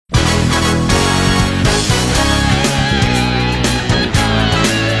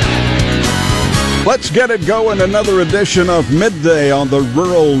Let's get it going. Another edition of Midday on the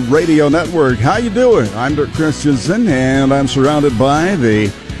Rural Radio Network. How you doing? I'm Dirk Christensen, and I'm surrounded by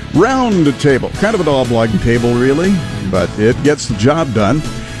the round table. Kind of an oblong table, really, but it gets the job done.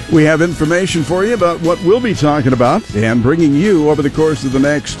 We have information for you about what we'll be talking about and bringing you over the course of the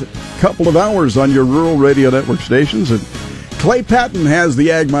next couple of hours on your Rural Radio Network stations. And Clay Patton has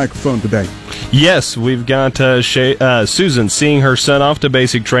the ag microphone today. Yes, we've got Susan seeing her son off to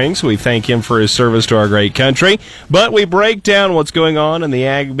basic training, so we thank him for his service to our great country. But we break down what's going on in the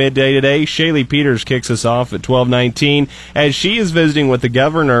Ag Midday today. Shaylee Peters kicks us off at 12:19 as she is visiting with the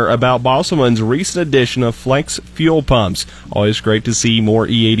governor about Bosselman's recent addition of flex fuel pumps. Always great to see more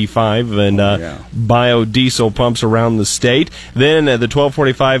E85 and biodiesel pumps around the state. Then the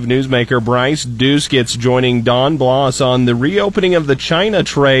 12:45 newsmaker Bryce Deuce gets joining Don Bloss on the reopening of the China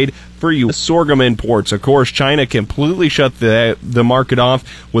trade for U.S. sorghum imports. Of course, China completely shut the market off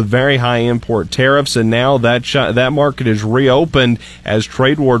with very high import tariffs, and now that market is reopened as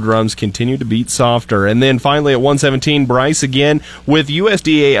trade war drums continue to beat softer. And then finally at 1:17, Bryce again with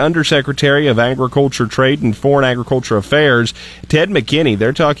USDA Undersecretary of Agriculture, Trade, and Foreign Agriculture Affairs, Ted McKinney.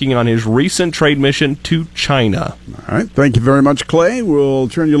 They're talking on his recent trade mission to China. All right. Thank you very much, Clay. We'll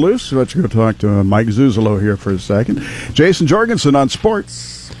turn you loose. Let's go talk to Mike Zuzolo here for a second. Jason Jorgensen on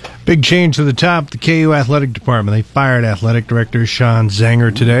sports. Big change to the top. The KU Athletic Department. They fired Athletic Director Sean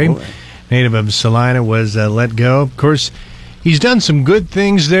Zanger today. Native of Salina was let go. Of course, he's done some good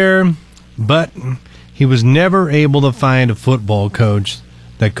things there, but he was never able to find a football coach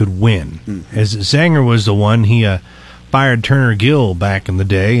that could win. As Zanger was the one, he fired Turner Gill back in the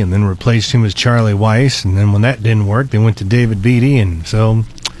day and then replaced him with Charlie Weiss. And then when that didn't work, they went to David Beatty. And so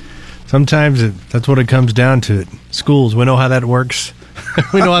sometimes that's what it comes down to. Schools, we know how that works.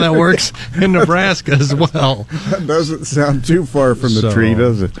 We know how that works in Nebraska as well. That doesn't sound too far from the tree,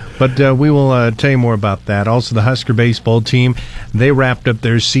 does it? But we will tell you more about that. Also, the Husker baseball team, they wrapped up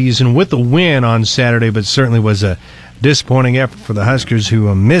their season with a win on Saturday, but certainly was a disappointing effort for the Huskers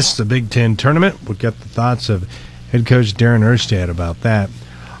who missed the Big Ten tournament. We'll get the thoughts of head coach Darren Erstad about that.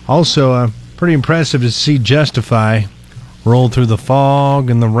 Also, pretty impressive to see Justify roll through the fog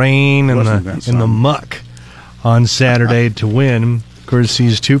and the rain and the muck on Saturday to win. Of course,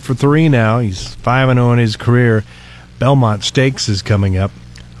 he's 2 for 3 now. He's 5-0 in his career. Belmont Stakes is coming up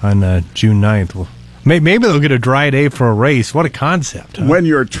on June 9th. Well, maybe they'll get a dry day for a race. What a concept. Huh? When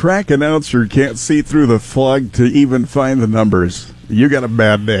your track announcer can't see through the fog to even find the numbers, you got a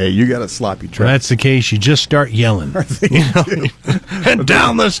bad day. You got a sloppy track. When that's the case, you just start yelling. And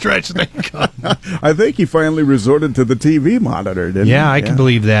down the stretch they come. I think he finally resorted to the TV monitor, didn't he? I can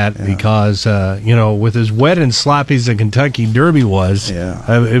believe that because, with as wet and sloppy as the Kentucky Derby was,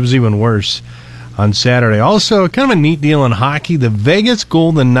 it was even worse on Saturday. Also, kind of a neat deal in hockey. The Vegas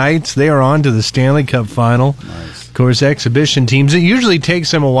Golden Knights, they are on to the Stanley Cup final. Nice. Of course, exhibition teams. It usually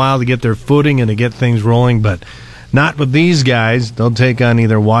takes them a while to get their footing and to get things rolling, but not with these guys. They'll take on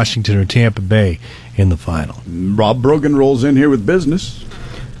either Washington or Tampa Bay in the final. Rob Brogan rolls in here with business.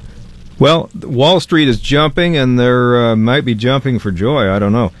 Well, Wall Street is jumping, and they're might be jumping for joy. I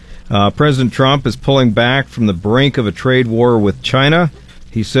don't know. President Trump is pulling back from the brink of a trade war with China.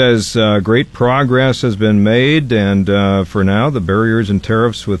 He says great progress has been made, and for now, the barriers and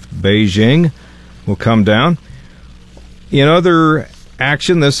tariffs with Beijing will come down. In other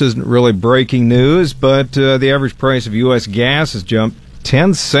action, this isn't really breaking news, but the average price of U.S. gas has jumped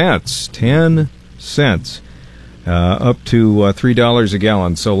 10 cents. 10 cents. Up to $3 a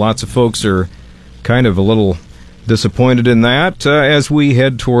gallon. So lots of folks are kind of a little disappointed in that as we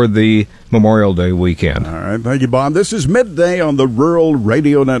head toward the Memorial Day weekend. All right. Thank you, Bob. This is Midday on the Rural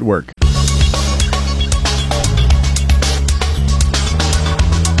Radio Network.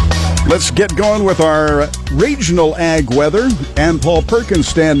 Let's get going with our regional ag weather. And Paul Perkins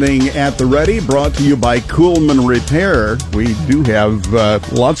standing at the ready, brought to you by Kuhlman Repair. We do have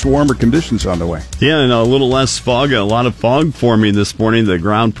lots of warmer conditions on the way. Yeah, and a little less fog. A lot of fog forming this morning. The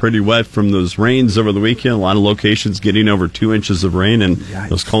ground pretty wet from those rains over the weekend. A lot of locations getting over 2 inches of rain, and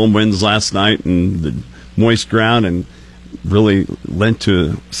those cold winds last night and the moist ground, and really lent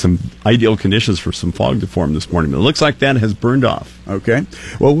to some ideal conditions for some fog to form this morning. But it looks like that has burned off. Okay.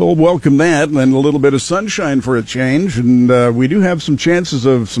 Well, we'll welcome that and a little bit of sunshine for a change. And we do have some chances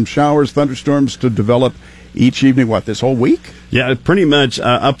of some showers, thunderstorms to develop each evening, this whole week? Yeah, pretty much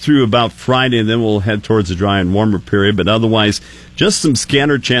up through about Friday, and then we'll head towards a dry and warmer period. But otherwise, just some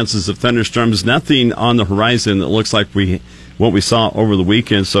scattered chances of thunderstorms. Nothing on the horizon that looks like we what we saw over the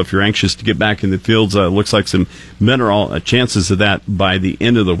weekend. So if you're anxious to get back in the fields, looks like some better chances of that by the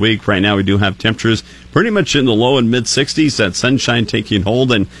end of the week. Right now we do have temperatures pretty much in the low and mid 60s, that sunshine taking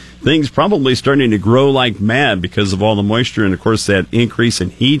hold, and things probably starting to grow like mad because of all the moisture and, of course, that increase in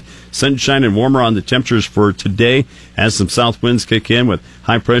heat. Sunshine and warmer on the temperatures for today as some south winds kick in, with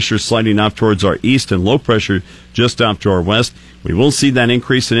high pressure sliding off towards our east and low pressure just off to our west. We will see that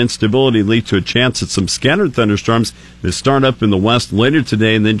increase in instability lead to a chance at some scattered thunderstorms that start up in the west later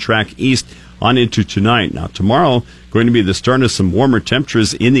today and then track east on into tonight. Now, tomorrow, going to be the start of some warmer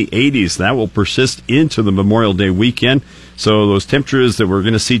temperatures in the 80s. That will persist into the Memorial Day weekend. So those temperatures that we're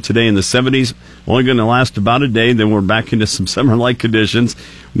going to see today in the 70s, only going to last about a day. Then we're back into some summer-like conditions.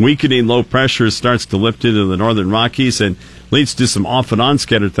 Weakening low pressure starts to lift into the northern Rockies and leads to some off and on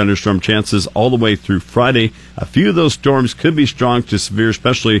scattered thunderstorm chances all the way through Friday. A few of those storms could be strong to severe,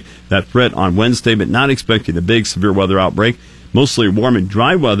 especially that threat on Wednesday, but not expecting a big severe weather outbreak. Mostly warm and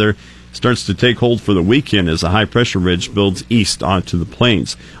dry weather starts to take hold for the weekend as a high-pressure ridge builds east onto the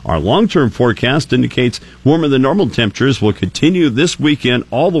plains. Our long-term forecast indicates warmer than normal temperatures will continue this weekend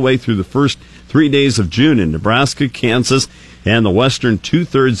all the way through the first 3 days of June in Nebraska, Kansas, and the western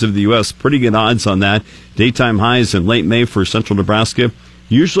two-thirds of the U.S. Pretty good odds on that. Daytime highs in late May for central Nebraska,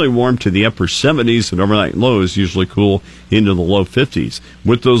 usually warm to the upper 70s, and overnight lows usually cool into the low 50s.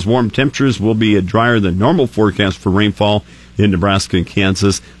 With those warm temperatures will be a drier than normal forecast for rainfall in Nebraska and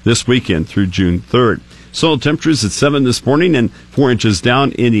Kansas this weekend through June 3rd. Soil temperatures at 7 this morning and 4 inches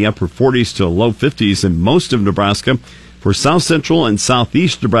down in the upper 40s to low 50s in most of Nebraska. For south central and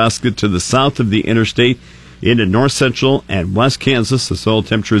southeast Nebraska to the south of the interstate into north central and west Kansas, the soil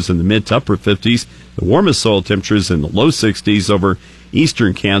temperatures in the mid to upper 50s. The warmest soil temperatures in the low 60s over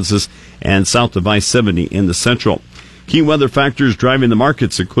eastern Kansas and south of I-70 in the central. Key weather factors driving the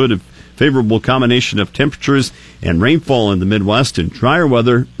markets include a favorable combination of temperatures and rainfall in the Midwest and drier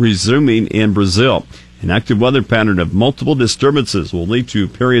weather resuming in Brazil. An active weather pattern of multiple disturbances will lead to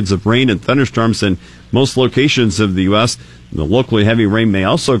periods of rain and thunderstorms in most locations of the U.S. The locally heavy rain may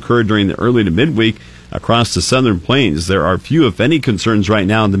also occur during the early to midweek across the southern plains. There are few, if any, concerns right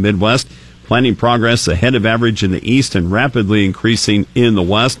now in the Midwest. Planting progress ahead of average in the east and rapidly increasing in the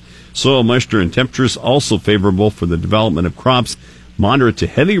west. Soil moisture and temperatures also favorable for the development of crops. Moderate to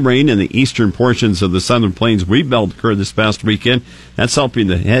heavy rain in the eastern portions of the southern plains wheat belt occurred this past weekend. That's helping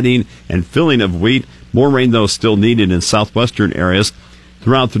the heading and filling of wheat. More rain, though, still needed in southwestern areas.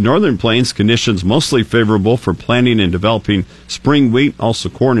 Throughout the northern plains, conditions mostly favorable for planting and developing spring wheat, also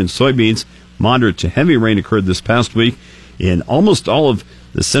corn and soybeans. Moderate to heavy rain occurred this past week in almost all of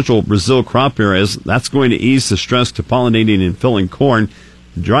the central Brazil crop areas. That's going to ease the stress to pollinating and filling corn.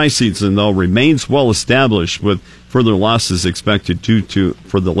 The dry season, though, remains well established, with further losses expected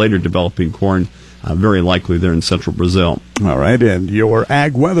for the later developing corn, very likely there in central Brazil. All right, and your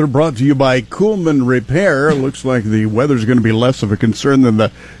ag weather brought to you by Kuhlman Repair. Looks like the weather's going to be less of a concern than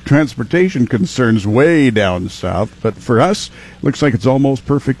the transportation concerns way down south. But for us, looks like it's almost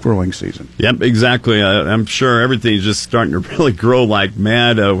perfect growing season. Yep, exactly. I'm sure everything's just starting to really grow like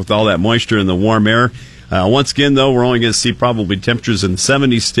mad with all that moisture and the warm air. Once again, though, we're only going to see probably temperatures in the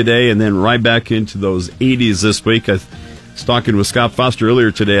 70s today and then right back into those 80s this week. I was talking with Scott Foster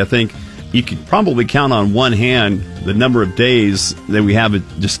earlier today. I think you could probably count on one hand the number of days that we have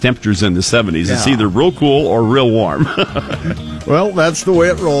just temperatures in the 70s. Yeah. It's either real cool or real warm. Well, that's the way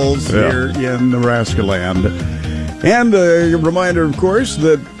it rolls here in Nebraska land. And a reminder, of course,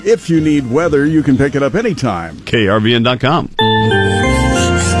 that if you need weather, you can pick it up anytime. KRVN.com.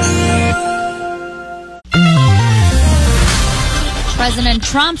 President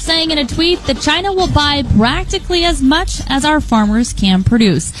Trump saying in a tweet that China will buy practically as much as our farmers can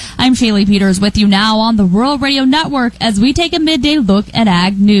produce. I'm Shaylee Peters with you now on the Rural Radio Network as we take a midday look at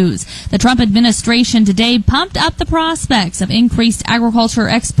ag news. The Trump administration today pumped up the prospects of increased agriculture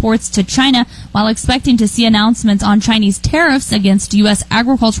exports to China while expecting to see announcements on Chinese tariffs against U.S.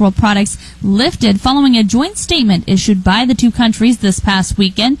 agricultural products lifted following a joint statement issued by the two countries this past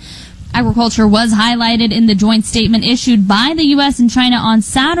weekend. Agriculture was highlighted in the joint statement issued by the U.S. and China on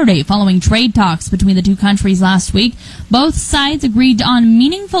Saturday following trade talks between the two countries last week. Both sides agreed on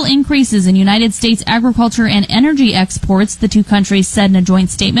meaningful increases in United States agriculture and energy exports, the two countries said in a joint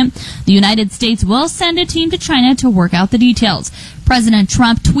statement. The United States will send a team to China to work out the details. President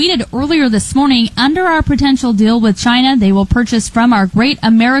Trump tweeted earlier this morning, under our potential deal with China, they will purchase from our great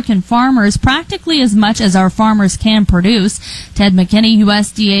American farmers practically as much as our farmers can produce. Ted McKinney,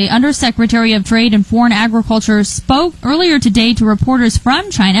 USDA Undersecretary of Trade and Foreign Agriculture, spoke earlier today to reporters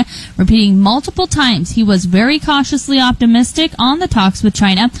from China, repeating multiple times he was very cautiously optimistic on the talks with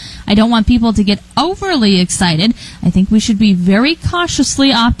China. I don't want people to get overly excited. I think we should be very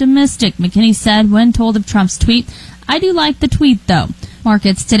cautiously optimistic, McKinney said when told of Trump's tweet. I do like the tweet, though.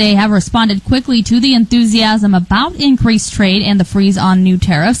 Markets today have responded quickly to the enthusiasm about increased trade and the freeze on new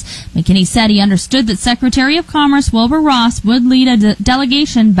tariffs. McKinney said he understood that Secretary of Commerce Wilbur Ross would lead a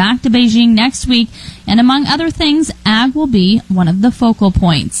delegation back to Beijing next week, and among other things, ag will be one of the focal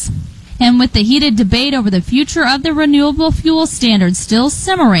points. And with the heated debate over the future of the renewable fuel standard still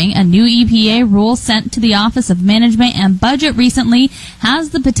simmering, a new EPA rule sent to the Office of Management and Budget recently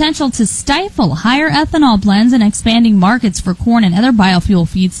has the potential to stifle higher ethanol blends and expanding markets for corn and other biofuel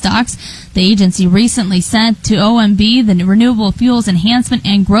feedstocks. The agency recently sent to OMB the Renewable Fuels Enhancement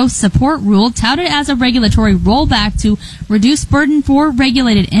and Growth Support Rule, touted as a regulatory rollback to reduce burden for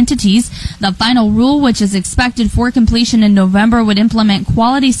regulated entities. The final rule, which is expected for completion in November, would implement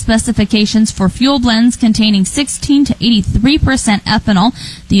quality specifications for fuel blends containing 16 to 83% ethanol.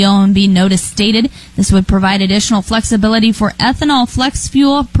 The OMB notice stated this would provide additional flexibility for ethanol flex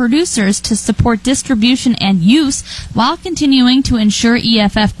fuel producers to support distribution and use while continuing to ensure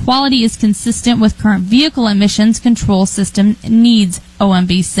EFF quality is consistent with current vehicle emissions control system needs,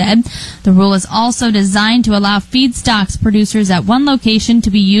 OMB said. The rule is also designed to allow feedstocks producers at one location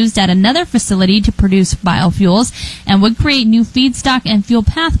to be used at another facility to produce biofuels and would create new feedstock and fuel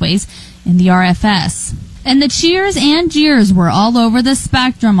pathways in the RFS. And the cheers and jeers were all over the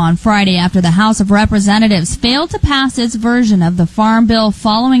spectrum on Friday after the House of Representatives failed to pass its version of the Farm Bill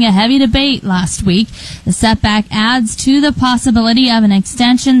following a heavy debate last week. The setback adds to the possibility of an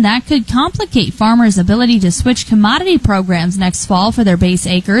extension that could complicate farmers' ability to switch commodity programs next fall for their base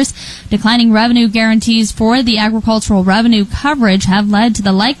acres. Declining revenue guarantees for the agricultural revenue coverage have led to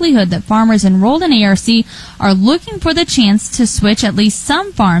the likelihood that farmers enrolled in ARC are looking for the chance to switch at least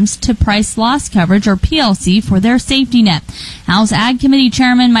some farms to price loss coverage, or PLC, for their safety net. House Ag Committee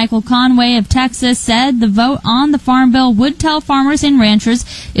Chairman Michael Conway of Texas said the vote on the Farm Bill would tell farmers and ranchers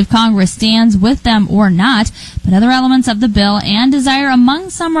if Congress stands with them or not, but other elements of the bill and desire among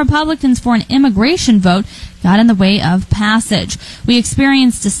some Republicans for an immigration vote got in the way of passage. We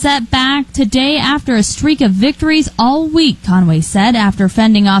experienced a setback today after a streak of victories all week, Conway said, after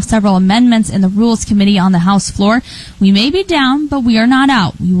fending off several amendments in the Rules Committee on the House floor. We may be down, but we are not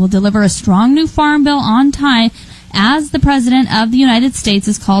out. We will deliver a strong new farm bill on time, as the President of the United States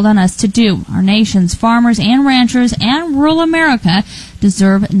has called on us to do. Our nation's farmers and ranchers and rural America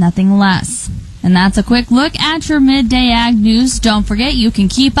deserve nothing less. And that's a quick look at your midday ag news. Don't forget, you can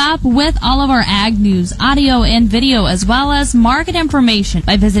keep up with all of our ag news, audio and video, as well as market information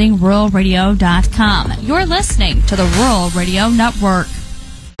by visiting ruralradio.com. You're listening to the Rural Radio Network.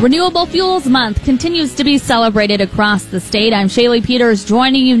 Renewable Fuels Month continues to be celebrated across the state. I'm Shaylee Peters,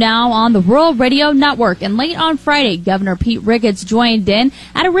 joining you now on the Rural Radio Network. And late on Friday, Governor Pete Ricketts joined in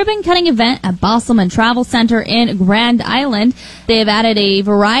at a ribbon-cutting event at Bosselman Travel Center in Grand Island. They have added a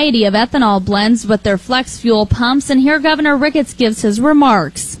variety of ethanol blends with their flex fuel pumps. And here Governor Ricketts gives his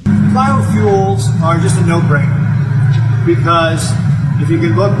remarks. Biofuels are just a no-brainer, because if you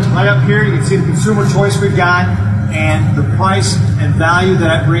can look right up here, you can see the consumer choice we've got, and the price and value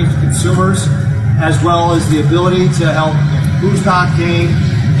that it brings to consumers, as well as the ability to help boost octane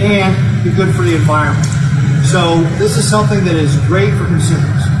and be good for the environment. So this is something that is great for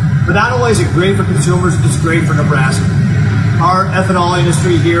consumers. But not only is it great for consumers, it's great for Nebraska. Our ethanol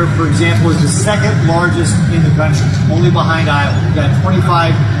industry here, for example, is the second largest in the country, only behind Iowa. We've got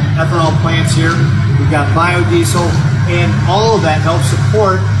 25 ethanol plants here. We've got biodiesel, and all of that helps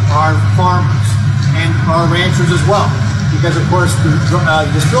support our farmers and our ranchers as well, because of course the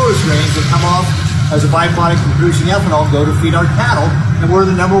distillers' grains that come off as a byproduct of producing ethanol go to feed our cattle, and we're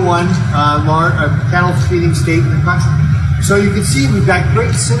the number one cattle feeding state in the country. So you can see we've got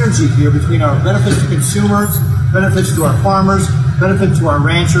great synergy here between our benefits to consumers, benefits to our farmers, benefits to our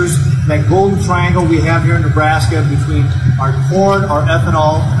ranchers, that golden triangle we have here in Nebraska between our corn, our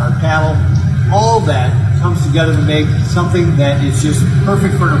ethanol, and our cattle. All of that comes together to make something that is just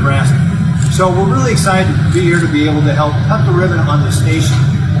perfect for Nebraska. So we're really excited to be here to be able to help cut the ribbon on the station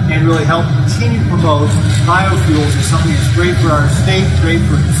and really help continue to promote biofuels as something that's great for our state, great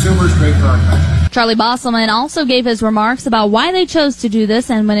for consumers, great for our country. Charlie Bosselman also gave his remarks about why they chose to do this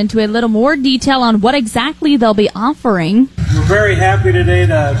and went into a little more detail on what exactly they'll be offering. We're very happy today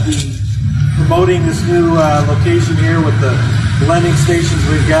to be promoting this new location here with the blending stations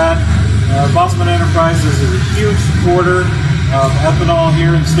we've got. Bossman Enterprises is a huge supporter of ethanol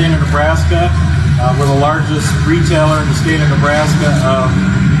here in the state of Nebraska. We're the largest retailer in the state of Nebraska of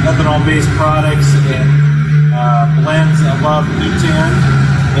ethanol-based products and blends above E10.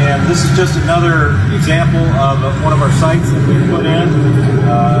 And this is just another example of one of our sites that we put in.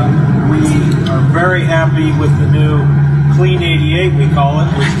 We are very happy with the new Clean 88, we call it,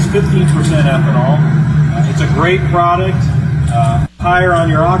 which is 15% ethanol. It's a great product, higher on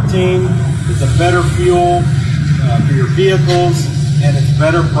your octane, it's a better fuel for your vehicles, and it's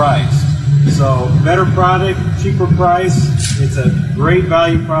better priced. So better product, cheaper price, it's a great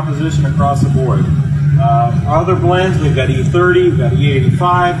value proposition across the board. Other blends, we've got E30, we've got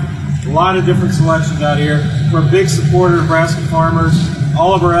E85, a lot of different selections out here. We're a big supporter of Nebraska farmers.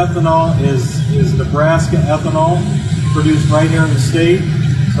 All of our ethanol is Nebraska ethanol, produced right here in the state.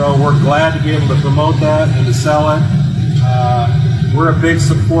 So we're glad to be able to promote that and to sell it. We're a big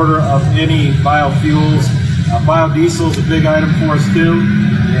supporter of any biofuels. Biodiesel is a big item for us too,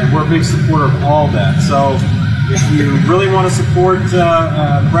 and we're a big supporter of all that. So if you really want to support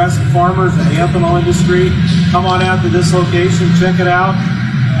Nebraska farmers and the ethanol industry, come on out to this location, check it out.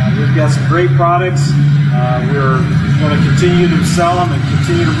 We've got some great products. We're going to continue to sell them and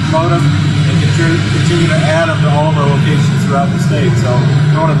continue to promote them and continue to add them to all of our locations throughout the state. So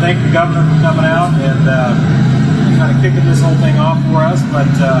I want to thank the governor for coming out and kind of kicking this whole thing off for us. But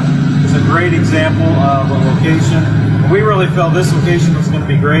it's a great example of a location. We really felt this location was going to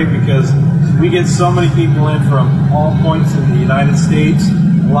be great because we get so many people in from all points in the United States.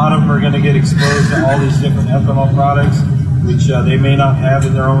 A lot of them are going to get exposed to all these different ethanol products, which they may not have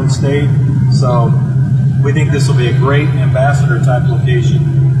in their own state. So we think this will be a great ambassador type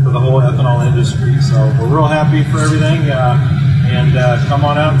location for the whole ethanol industry. So we're real happy for everything. And come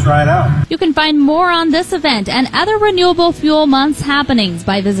on out and try it out. You can find more on this event and other Renewable Fuel Month's happenings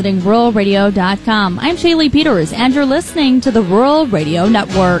by visiting ruralradio.com. I'm Shaylee Peters, and you're listening to the Rural Radio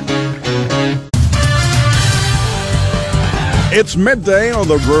Network. It's midday on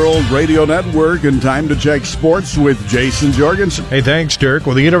the Rural Radio Network, and time to check sports with Jason Jorgensen. Hey, thanks, Dirk.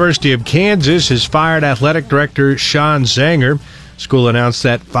 Well, the University of Kansas has fired athletic director Sean Zanger. School announced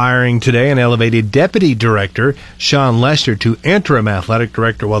that firing today and elevated deputy director Sean Lester to interim athletic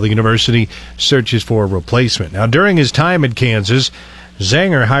director while the university searches for a replacement. Now, during his time at Kansas,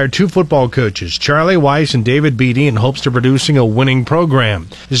 Zanger hired 2 football coaches, Charlie Weiss and David Beatty, in hopes of producing a winning program.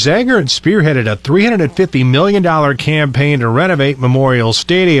 Zanger had spearheaded a $350 million campaign to renovate Memorial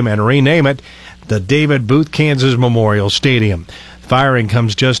Stadium and rename it the David Booth Kansas Memorial Stadium. Firing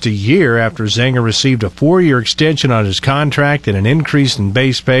comes just a year after Zanger received a 4-year extension on his contract and an increase in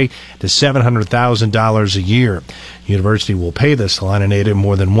base pay to $700,000 a year. The university will pay the Salina native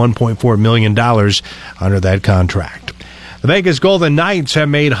more than $1.4 million under that contract. The Vegas Golden Knights have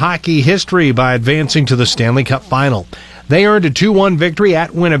made hockey history by advancing to the Stanley Cup Final. They earned a 2-1 victory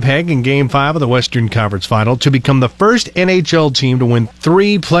at Winnipeg in Game 5 of the Western Conference Final to become the first NHL team to win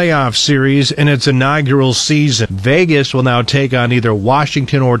 3 playoff series in its inaugural season. Vegas will now take on either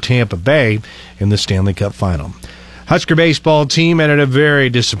Washington or Tampa Bay in the Stanley Cup Final. Husker baseball team ended a very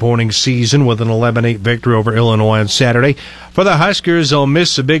disappointing season with an 11-8 victory over Illinois on Saturday. For the Huskers, they'll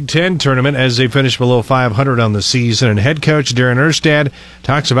miss the Big Ten tournament as they finish below 500 on the season, and head coach Darren Erstad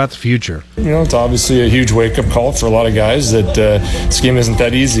talks about the future. It's obviously a huge wake-up call for a lot of guys that this game isn't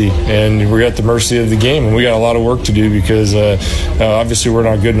that easy, and we're at the mercy of the game, and we got a lot of work to do because obviously we're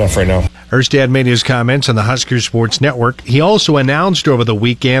not good enough right now. Erstad made his comments on the Huskers Sports Network. He also announced over the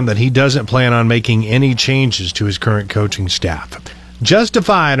weekend that he doesn't plan on making any changes to his current coaching staff.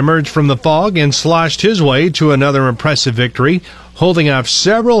 Justified emerged from the fog and sloshed his way to another impressive victory, holding off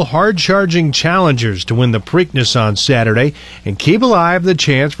several hard-charging challengers to win the Preakness on Saturday and keep alive the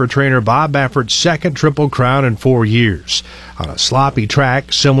chance for trainer Bob Baffert's second Triple Crown in 4 years. On a sloppy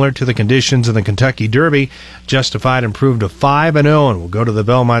track similar to the conditions in the Kentucky Derby, Justified improved to 5-0 and will go to the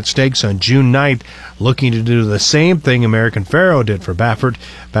Belmont Stakes on June 9th, looking to do the same thing American Pharoah did for Baffert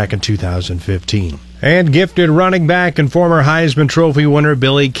back in 2015. And gifted running back and former Heisman Trophy winner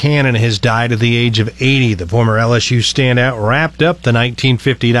Billy Cannon has died at the age of 80. The former LSU standout wrapped up the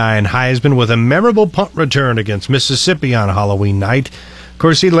 1959 Heisman with a memorable punt return against Mississippi on Halloween night. Of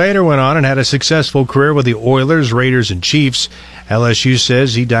course, he later went on and had a successful career with the Oilers, Raiders, and Chiefs. LSU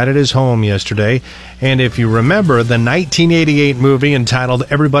says he died at his home yesterday. And if you remember, the 1988 movie entitled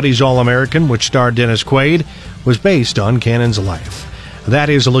Everybody's All-American, which starred Dennis Quaid, was based on Cannon's life.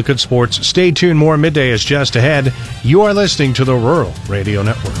 That is a look at sports. Stay tuned. More Midday is just ahead. You are listening to the Rural Radio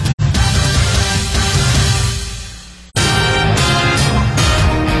Network.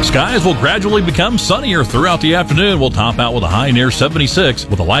 Skies will gradually become sunnier throughout the afternoon. We'll top out with a high near 76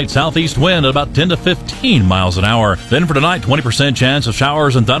 with a light southeast wind at about 10 to 15 miles an hour. Then for tonight, 20% chance of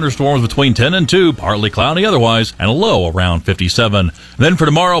showers and thunderstorms between 10 and 2, partly cloudy otherwise, and a low around 57. Then for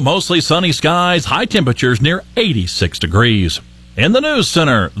tomorrow, mostly sunny skies, high temperatures near 86 degrees. In the News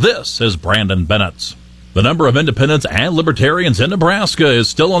Center, this is Brandon Bennett. The number of independents and libertarians in Nebraska is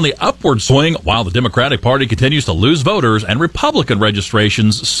still on the upward swing while the Democratic Party continues to lose voters and Republican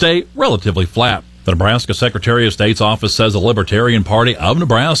registrations stay relatively flat. The Nebraska Secretary of State's office says the Libertarian Party of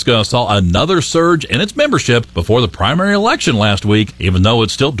Nebraska saw another surge in its membership before the primary election last week, even though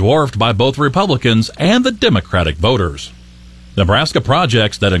it's still dwarfed by both Republicans and the Democratic voters. Nebraska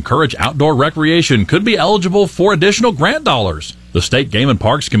projects that encourage outdoor recreation could be eligible for additional grant dollars. The State Game and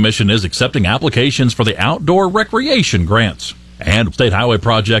Parks Commission is accepting applications for the outdoor recreation grants. And state highway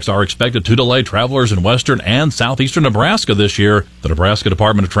projects are expected to delay travelers in western and southeastern Nebraska this year. The Nebraska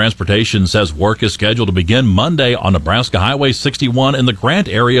Department of Transportation says work is scheduled to begin Monday on Nebraska Highway 61 in the Grant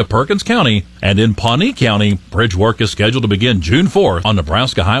area of Perkins County. And in Pawnee County, bridge work is scheduled to begin June 4th on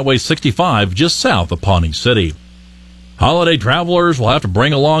Nebraska Highway 65 just south of Pawnee City. Holiday travelers will have to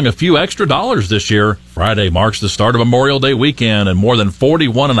bring along a few extra dollars this year. Friday marks the start of Memorial Day weekend, and more than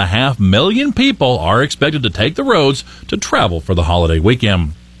 41.5 million people are expected to take the roads to travel for the holiday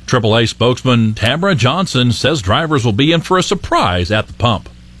weekend. AAA spokesman Tamara Johnson says drivers will be in for a surprise at the pump.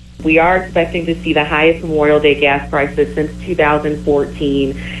 We are expecting to see the highest Memorial Day gas prices since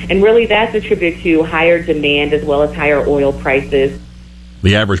 2014, and really that's attributed to higher demand as well as higher oil prices.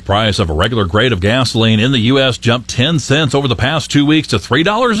 The average price of a regular grade of gasoline in the U.S. jumped 10 cents over the past 2 weeks to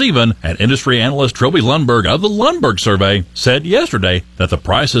 $3 even, and industry analyst Trilby Lundberg of the Lundberg Survey said yesterday that the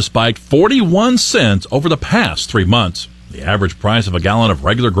price has spiked 41 cents over the past 3 months. The average price of a gallon of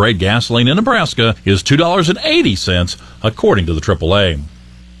regular grade gasoline in Nebraska is $2.80, according to the AAA.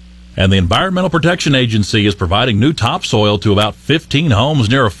 And the Environmental Protection Agency is providing new topsoil to about 15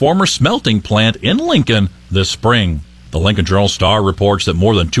 homes near a former smelting plant in Lincoln this spring. The Lincoln Journal-Star reports that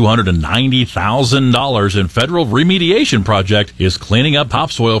more than $290,000 in federal remediation project is cleaning up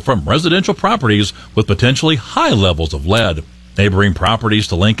topsoil from residential properties with potentially high levels of lead. Neighboring properties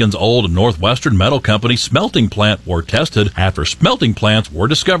to Lincoln's old Northwestern Metal Company smelting plant were tested after smelting plants were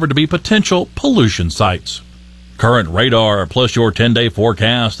discovered to be potential pollution sites. Current radar plus your 10-day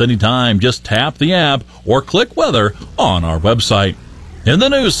forecast anytime. Just tap the app or click weather on our website. In the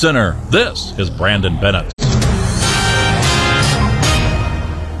News Center, this is Brandon Bennett.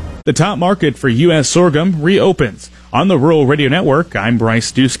 The top market for U.S. sorghum reopens. On the Rural Radio Network, I'm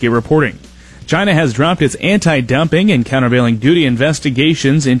Bryce Dusky reporting. China has dropped its anti-dumping and countervailing duty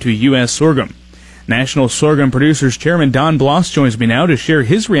investigations into U.S. sorghum. National Sorghum Producers Chairman Don Bloss joins me now to share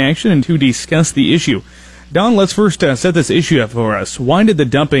his reaction and to discuss the issue. Don, let's first set this issue up for us. Why did the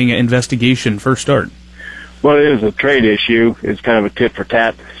dumping investigation first start? Well, it is a trade issue. It's kind of a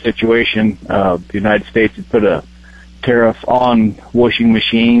tit-for-tat situation. The United States had put a tariff on washing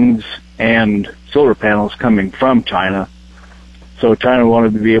machines and solar panels coming from China. So China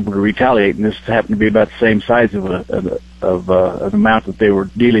wanted to be able to retaliate, and this happened to be about the same size of an amount that they were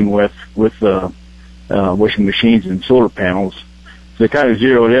dealing with washing machines and solar panels. So they kind of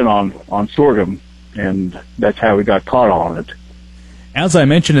zeroed in on sorghum, and that's how we got caught on it. As I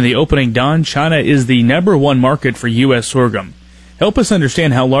mentioned in the opening, Don, China is the #1 market for U.S. sorghum. Help us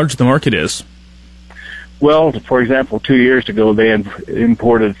understand how large the market is. Well, for example, 2 years ago, they had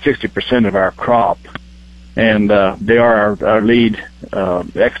imported 60% of our crop, and they are our lead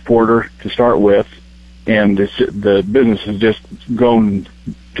exporter to start with, and the business has just grown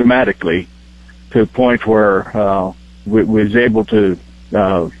dramatically to the point where we was able to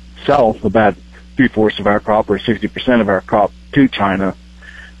sell about 3/4 of our crop, or 60% of our crop, to China.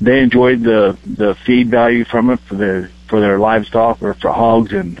 They enjoyed the feed value from it for their livestock, or for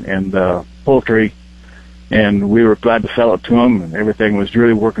hogs and poultry. And we were glad to sell it to them, and everything was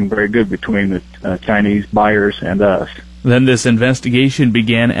really working very good between the Chinese buyers and us. Then this investigation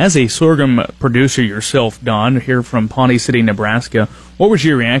began. As a sorghum producer yourself, Don, here from Pawnee City, Nebraska, what was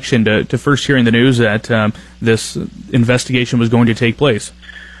your reaction to first hearing the news that this investigation was going to take place?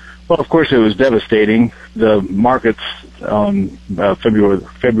 Well, of course, it was devastating. The markets on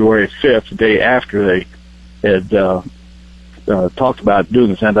February 5th, the day after they had talked about doing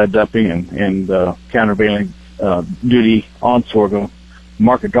this anti-dumping and countervailing duty on sorghum,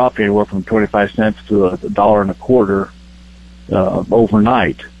 market dropped anywhere from 25 cents to $1.25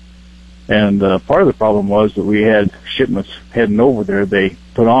 overnight. And part of the problem was that we had shipments heading over there. They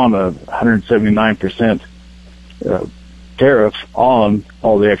put on a 179% tariff on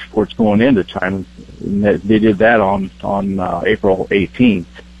all the exports going into China. And they did that on April 18th.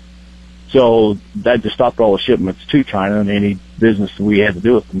 So that just stopped all the shipments to China and any business that we had to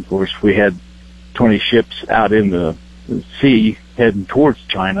do with them. Of course, we had 20 ships out in the sea heading towards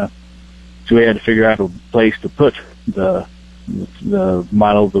China, so we had to figure out a place to put the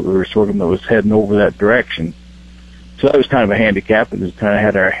milo or sorghum that was heading over that direction. So that was kind of a handicap. It just kind of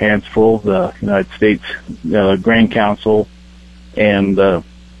had our hands full. The United States Grain Council and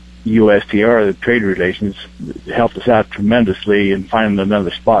USTR, the trade relations, helped us out tremendously in finding another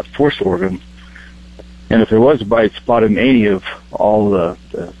spot for sorghum. And if there was a bright spot in any of all the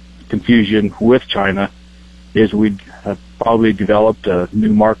confusion with China, is we'd have probably developed a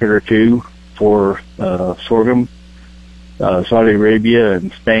new market or two for sorghum. Saudi Arabia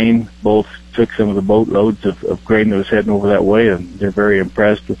and Spain both took some of the boatloads of grain that was heading over that way, and they're very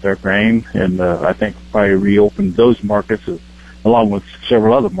impressed with their grain. And I think probably reopened those markets along with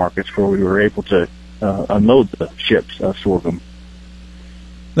several other markets where we were able to unload the ships of sorghum.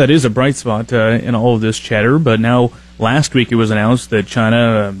 That is a bright spot in all of this chatter, but now last week it was announced that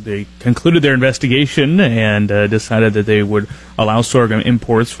China, they concluded their investigation and decided that they would allow sorghum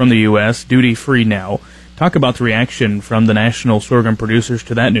imports from the U.S. duty-free now. Talk about the reaction from the national sorghum producers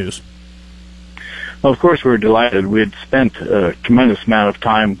to that news. Well, of course, we were delighted. We had spent a tremendous amount of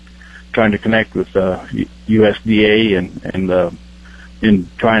time trying to connect with USDA and in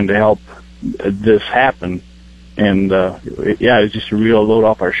trying to help this happen. And yeah, it was just a real load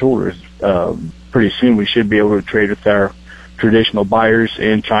off our shoulders. Pretty soon we should be able to trade with our traditional buyers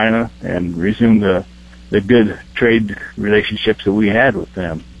in China and resume the good trade relationships that we had with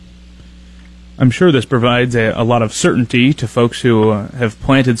them. I'm sure this provides a lot of certainty to folks who have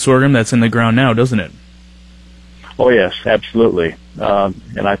planted sorghum that's in the ground now, doesn't it? Oh, yes, absolutely.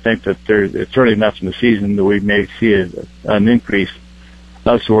 And I think that it's early enough in the season that we may see an increase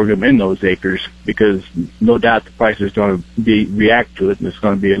of sorghum in those acres, because no doubt the price is going to react to it, and it's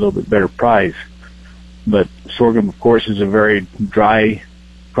going to be a little bit better price. But sorghum, of course, is a very dry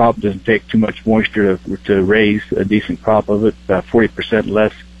crop. It doesn't take too much moisture to raise a decent crop of it, about 40%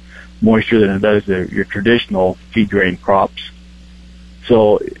 less moisture than it does your traditional feed grain crops.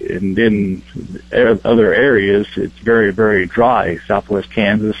 So, and in other areas, it's very, very dry. Southwest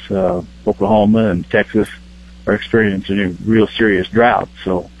Kansas, Oklahoma, and Texas are experiencing a real serious drought.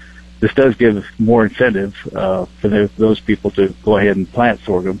 So this does give more incentive for those people to go ahead and plant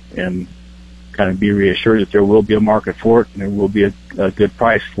sorghum and kind of be reassured that there will be a market for it and there will be a good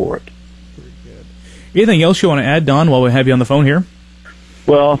price for it. Pretty good. Anything else you want to add, Don, while we have you on the phone here?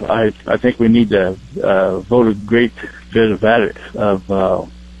 Well, I think we need to vote a great bit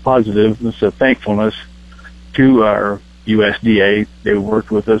of positiveness, of thankfulness to our USDA. They worked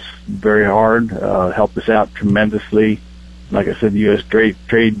with us very hard, helped us out tremendously. Like I said, the U.S.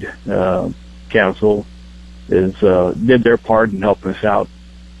 Trade Council did their part in helping us out.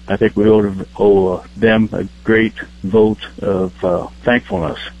 I think we owe them a great vote of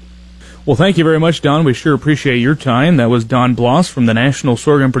thankfulness. Well, thank you very much, Don. We sure appreciate your time. That was Don Bloss from the National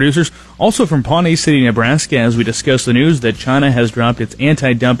Sorghum Producers, also from Pawnee City, Nebraska, as we discuss the news that China has dropped its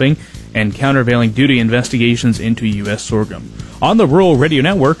anti-dumping and countervailing duty investigations into U.S. sorghum. On the Rural Radio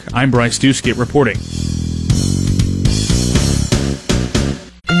Network, I'm Bryce Duskett reporting.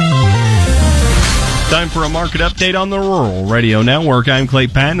 Time for a market update on the Rural Radio Network. I'm Clay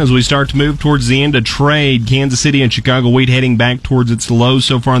Patton. As we start to move towards the end of trade, Kansas City and Chicago wheat heading back towards its lows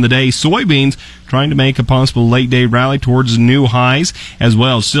so far in the day. Soybeans trying to make a possible late-day rally towards new highs as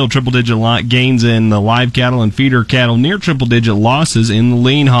well. Still triple-digit gains in the live cattle and feeder cattle, near triple-digit losses in the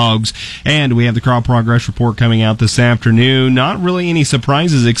lean hogs. And we have the crop progress report coming out this afternoon. Not really any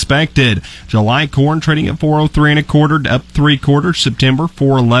surprises expected. July corn trading at 403 1/4, up 3/4. September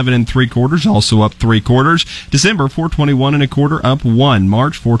 411 3/4, also up 3/4. December 421 1/4, up 1.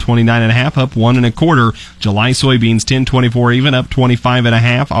 March 429 1/2, up 1 1/4. July soybeans 1024 even, up 25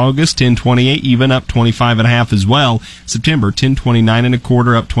 1/2. August 1028 even, up 25 1/2 as well. September 1029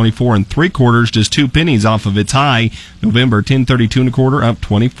 1/4, up 24 3/4, just 2 pennies off of its high. November 1032 1/4, up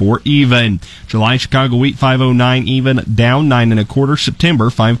 24 even. July Chicago wheat 509 even, down 9 1/4.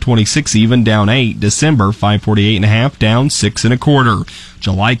 September 526 even, down 8. December 548 1/2, down 6 1/4.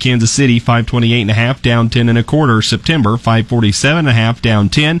 July Kansas City 528 1/2, down 10 1/4. September 547 1/2, down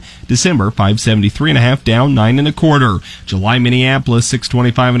 10. December 573 1/2, down 9 1/4. July Minneapolis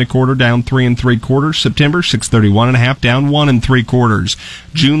 625 1/4, down 3 3/4. September 631 1/2, down 1 3/4.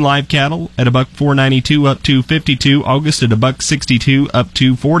 June live cattle at $1.492, up $2.52. August at $1.62, up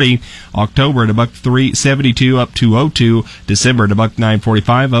 $2.40. October at $1.372, up $2.02. December at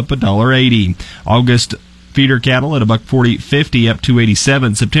 $1.945, up $1.80. August Feeder cattle at $140.50 up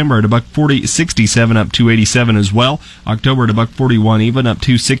 $2.87. September at $140.67 up $2.87 as well. October at $141 even up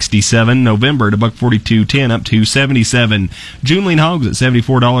 $2.67. November at $142.10 up $2.77. June lean hogs at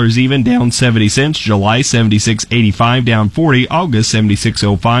 $74 even down 70 cents. July $76.85 down 40. August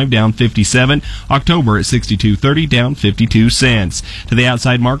 $76.05 down 57. October at $62.30 down 52 cents. To the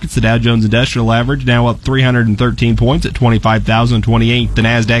outside markets, the Dow Jones Industrial Average now up 313 points at 25,028. The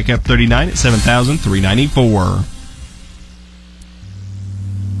Nasdaq up 39 at 7,394.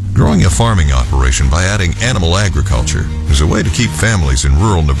 Growing a farming operation by adding animal agriculture is a way to keep families in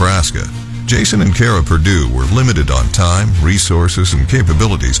rural Nebraska. Jason and Kara Perdue were limited on time, resources, and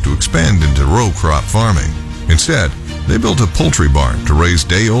capabilities to expand into row crop farming. Instead, they built a poultry barn to raise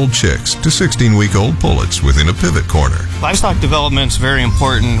day-old chicks to 16-week-old pullets within a pivot corner. Livestock development is very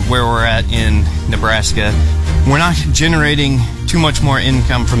important where we're at in Nebraska. We're not generating too much more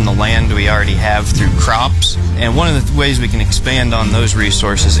income from the land we already have through crops, and one of the ways we can expand on those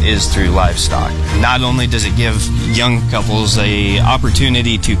resources is through livestock. Not only does it give young couples an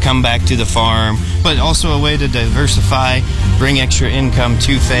opportunity to come back to the farm, but also a way to diversify, bring extra income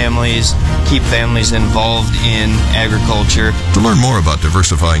to families, keep families involved in agriculture. To learn more about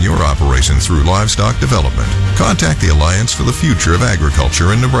diversifying your operation through livestock development, contact the Alliance for the Future of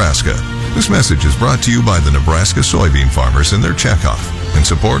Agriculture in Nebraska. This message is brought to you by the Nebraska soybean farmers and their checkoff in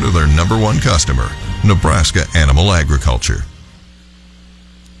support of their #1 customer, Nebraska Animal Agriculture.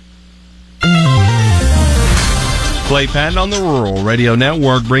 Clay Patton on the Rural Radio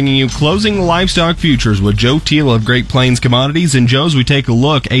Network, bringing you Closing Livestock Futures with Joe Teal of Great Plains Commodities. And Joe's, we take a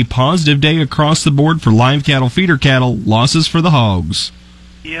look, a positive day across the board for live cattle, feeder cattle, losses for the hogs.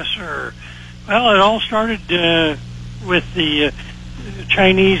 Yes, sir. Well, it all started with the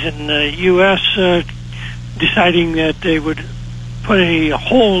Chinese and the U.S. Deciding that they would put a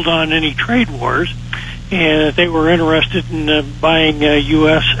hold on any trade wars, and that they were interested in buying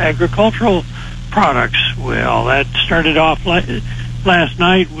U.S. agricultural products. Well, that started off last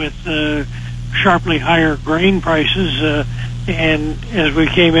night with sharply higher grain prices, and as we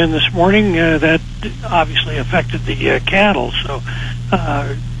came in this morning, that obviously affected the cattle. So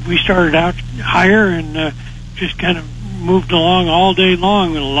we started out higher and just kind of moved along all day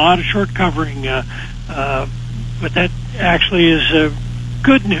long with a lot of short covering, but that actually is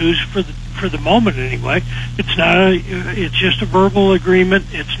good news for the moment anyway. It's just a verbal agreement.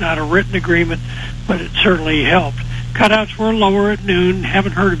 It's not a written agreement, but it certainly helped. Cutouts were lower at noon.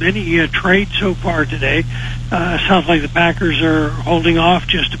 Haven't heard of any trade so far today. Sounds like the packers are holding off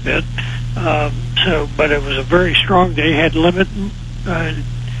just a bit. But it was a very strong day. Had limit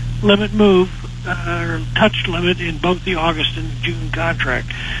move or touch limit in both the August and the June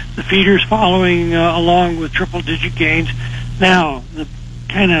contract. The feeders following along with triple-digit gains. Now, the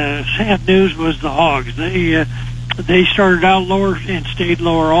kind of sad news was the hogs. They started out lower and stayed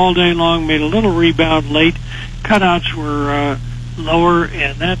lower all day long, made a little rebound late. Cutouts were lower,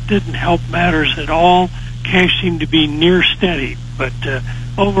 and that didn't help matters at all. Cash seemed to be near steady, but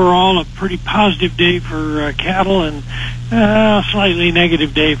overall a pretty positive day for cattle and a slightly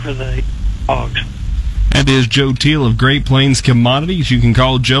negative day for the hogs. That is Joe Teal of Great Plains Commodities. You can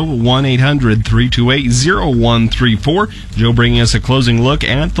call Joe at 1-800-328-0134. Joe bringing us a closing look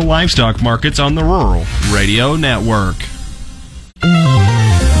at the livestock markets on the Rural Radio Network.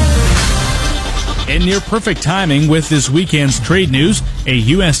 And near perfect timing with this weekend's trade news, a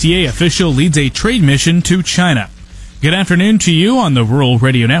USDA official leads a trade mission to China. Good afternoon to you on the Rural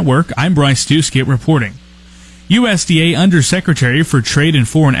Radio Network. I'm Bryce Duskett reporting. USDA Undersecretary for Trade and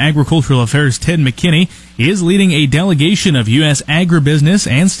Foreign Agricultural Affairs Ted McKinney is leading a delegation of U.S. agribusiness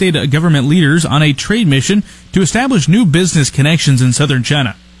and state government leaders on a trade mission to establish new business connections in southern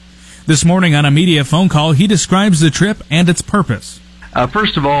China. This morning on a media phone call, he describes the trip and its purpose.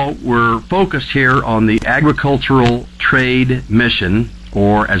 First of all, we're focused here on the Agricultural Trade Mission,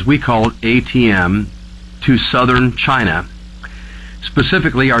 or as we call it, ATM, to southern China.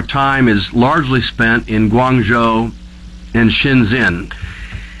 Specifically, our time is largely spent in Guangzhou and Shenzhen.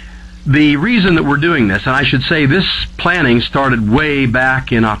 The reason that we're doing this, and I should say this planning started way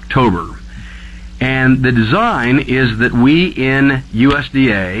back in October, and the design is that we in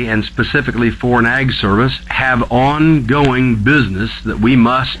USDA, and specifically Foreign Ag Service, have ongoing business that we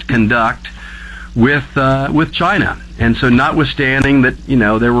must conduct with China. And so notwithstanding that,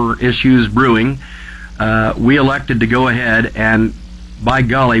 there were issues brewing, we elected to go ahead, and by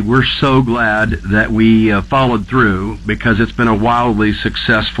golly, we're so glad that we followed through, because it's been a wildly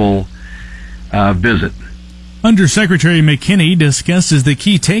successful visit. Undersecretary McKinney discusses the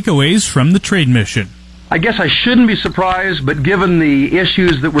key takeaways from the trade mission. I guess I shouldn't be surprised, but given the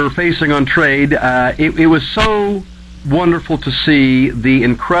issues that we're facing on trade, it was so wonderful to see the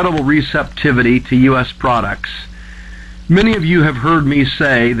incredible receptivity to U.S. products. Many of you have heard me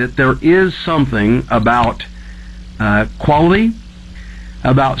say that there is something about quality,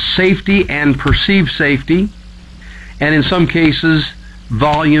 about safety and perceived safety, and in some cases,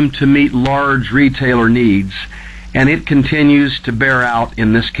 volume to meet large retailer needs. And it continues to bear out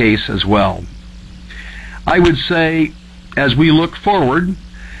in this case as well. I would say, as we look forward,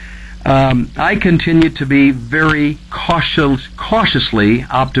 I continue to be very cautiously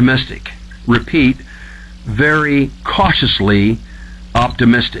optimistic. Repeat, very cautiously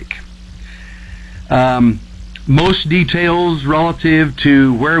optimistic. Most details relative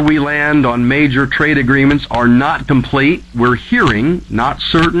to where we land on major trade agreements are not complete. We're hearing, not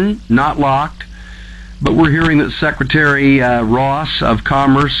certain, not locked, but we're hearing that Secretary Ross of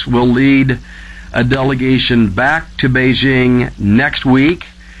Commerce will lead a delegation back to Beijing next week,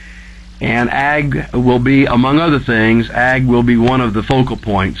 and ag will be, among other things, ag will be one of the focal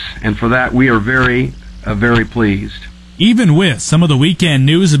points, and for that we are very pleased. Even with some of the weekend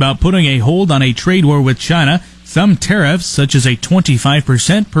news about putting a hold on a trade war with China, some tariffs, such as a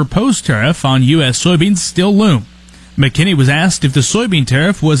 25% proposed tariff on U.S. soybeans, still loom. McKinney was asked if the soybean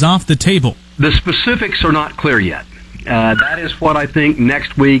tariff was off the table. The specifics are not clear yet. That is what I think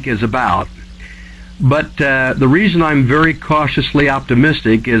next week is about. But the reason I'm very cautiously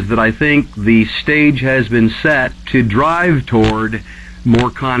optimistic is that I think the stage has been set to drive toward more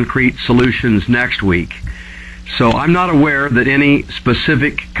concrete solutions next week. So I'm not aware that any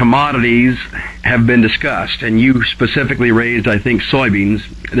specific commodities have been discussed. And you specifically raised, I think, soybeans.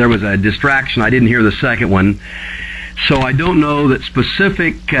 There was a distraction. I didn't hear the second one. So I don't know that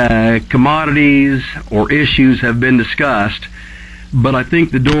specific commodities or issues have been discussed. But I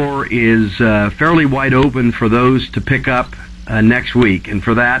think the door is fairly wide open for those to pick up next week. And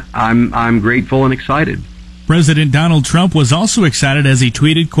for that, I'm grateful and excited. President Donald Trump was also excited as he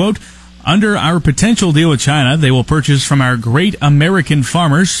tweeted, quote, "Under our potential deal with China, they will purchase from our great American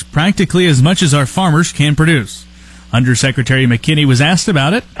farmers practically as much as our farmers can produce." Undersecretary McKinney was asked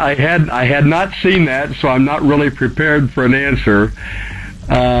about it. I had not seen that, so I'm not really prepared for an answer.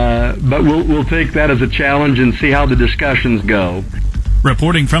 But we'll take that as a challenge and see how the discussions go.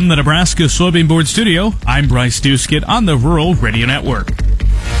 Reporting from the Nebraska Soybean Board Studio, I'm Bryce Duskett on the Rural Radio Network.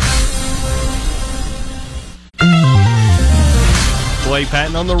 Blake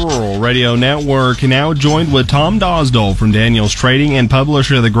Patton on the Rural Radio Network, now joined with Tom Dosdall from Daniels Trading and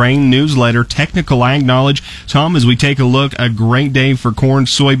publisher of the grain newsletter Technical Ag Knowledge. Tom, as we take a look, a great day for corn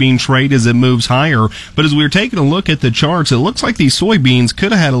soybean trade as it moves higher. But as we were taking a look at the charts, it looks like these soybeans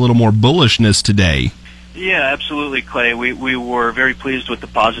could have had a little more bullishness today. Yeah, absolutely, Clay. We were very pleased with the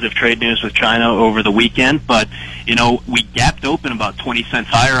positive trade news with China over the weekend, but, you know, we gapped open about 20 cents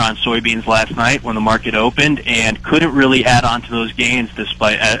higher on soybeans last night when the market opened and couldn't really add on to those gains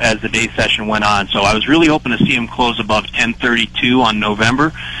despite as the day session went on. So I was really hoping to see them close above 1032 on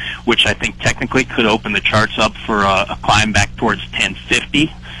November, which I think technically could open the charts up for a climb back towards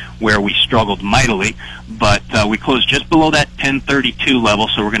 1050. Where we struggled mightily, but we closed just below that 1032 level,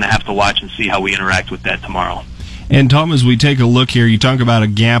 so we're going to have to watch and see how we interact with that tomorrow. And Tom, as we take a look here, you talk about a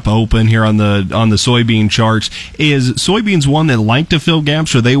gap open here on the soybean charts. Is soybeans one that like to fill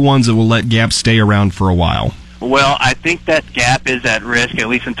gaps, or are they ones that will let gaps stay around for a while? Well, I think that gap is at risk, at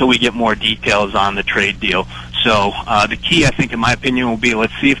least until we get more details on the trade deal. So the key, I think, in my opinion, will be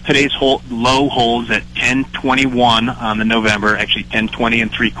let's see if today's low holds at 1021 on the November, actually 1020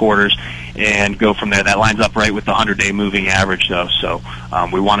 3/4, and go from there. That lines up right with the 100-day moving average, though. So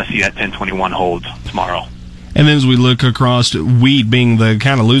we want to see that 1021 hold tomorrow. And then as we look across, wheat being the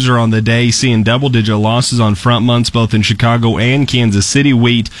kind of loser on the day, seeing double-digit losses on front months both in Chicago and Kansas City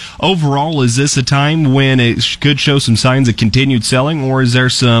wheat. Overall, is this a time when it could show some signs of continued selling, or is there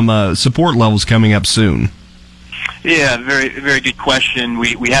some support levels coming up soon? Yeah, very, very good question.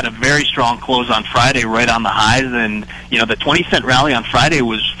 We had a very strong close on Friday, right on the highs, and the 20-cent rally on Friday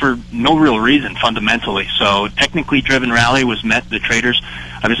was for no real reason fundamentally. So technically driven rally was met. The traders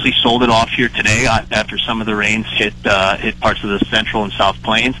obviously sold it off here today after some of the rains hit parts of the central and south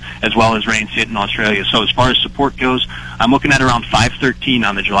plains, as well as rains hit in Australia. So as far as support goes, I'm looking at around 513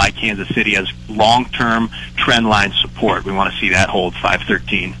 on the July Kansas City as long-term trend line support. We want to see that hold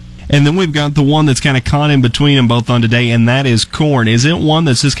 513. And then we've got the one that's kind of caught in between them both on today, and that is corn. Is it one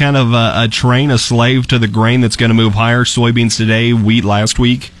that's just kind of a train, a slave to the grain that's going to move higher? Soybeans today, wheat last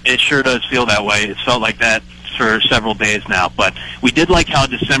week? It sure does feel that way. It's felt like that for several days now. But we did like how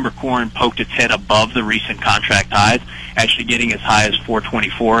December corn poked its head above the recent contract highs, actually getting as high as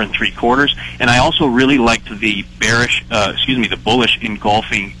 424 3/4. And I also really liked the bullish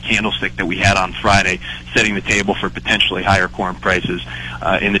engulfing candlestick that we had on Friday, setting the table for potentially higher corn prices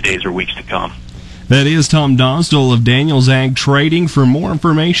in the days or weeks to come. That is Tom Dosdell of Daniels Ag Trading. For more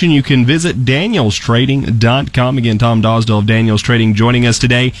information, you can visit danielstrading.com. Again, Tom Dosdell of Daniels Trading joining us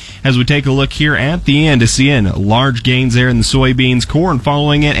today as we take a look here at the end to see large gains there in the soybeans, corn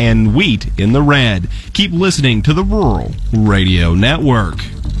following it, and wheat in the red. Keep listening to the Rural Radio Network.